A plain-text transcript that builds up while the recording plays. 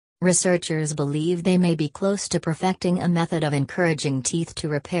Researchers believe they may be close to perfecting a method of encouraging teeth to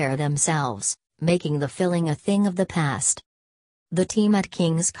repair themselves, making the filling a thing of the past. The team at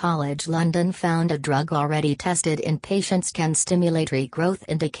King's College London found a drug already tested in patients can stimulate regrowth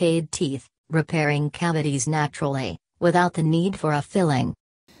in decayed teeth, repairing cavities naturally, without the need for a filling.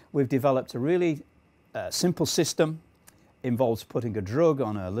 We've developed a really simple system. Involves putting a drug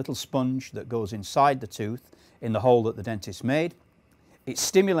on a little sponge that goes inside the tooth in the hole that the dentist made. It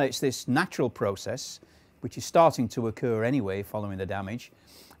stimulates this natural process, which is starting to occur anyway following the damage,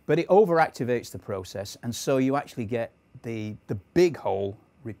 but it overactivates the process, and so you actually get the big hole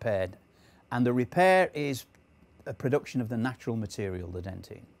repaired. And the repair is a production of the natural material, the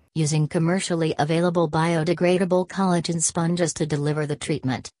dentine. Using commercially available biodegradable collagen sponges to deliver the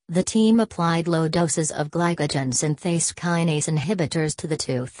treatment, the team applied low doses of glycogen synthase kinase inhibitors to the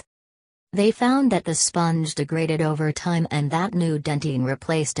tooth. They found that the sponge degraded over time and that new dentine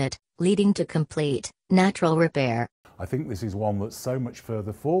replaced it, leading to complete, natural repair. I think this is one that's so much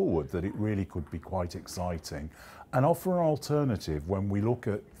further forward that it really could be quite exciting and offer an alternative when we look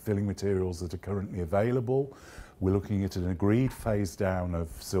at filling materials that are currently available. We're looking at an agreed phase down of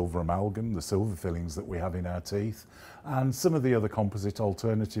silver amalgam, the silver fillings that we have in our teeth, and some of the other composite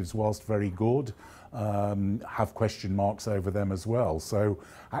alternatives, whilst very good, have question marks over them as well. So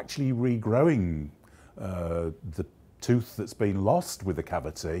actually regrowing the tooth that's been lost with a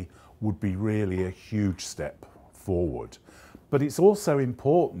cavity would be really a huge step forward. But it's also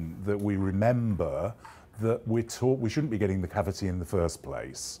important that we remember that we shouldn't be getting the cavity in the first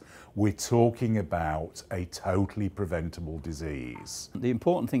place. We're talking about a totally preventable disease. The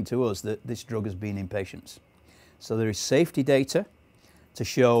important thing to us that this drug has been in patients. So there is safety data to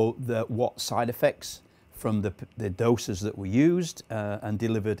show what side effects from the doses that were used and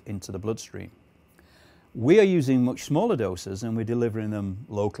delivered into the bloodstream. We are using much smaller doses and we're delivering them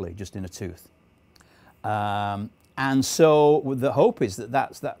locally, just in a tooth. And so the hope is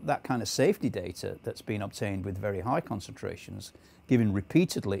that kind of safety data that's been obtained with very high concentrations, given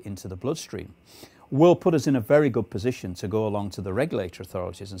repeatedly into the bloodstream, will put us in a very good position to go along to the regulatory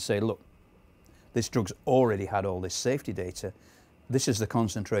authorities and say, look, this drug's already had all this safety data. This is the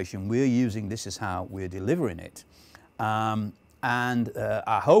concentration we're using. This is how we're delivering it. And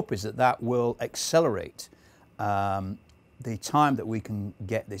our hope is that will accelerate the time that we can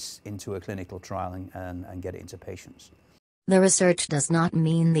get this into a clinical trial and get it into patients. The research does not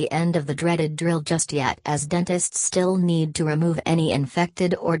mean the end of the dreaded drill just yet, as dentists still need to remove any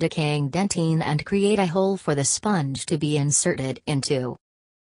infected or decaying dentine and create a hole for the sponge to be inserted into.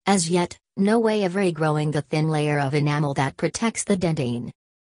 As yet, no way of regrowing the thin layer of enamel that protects the dentine.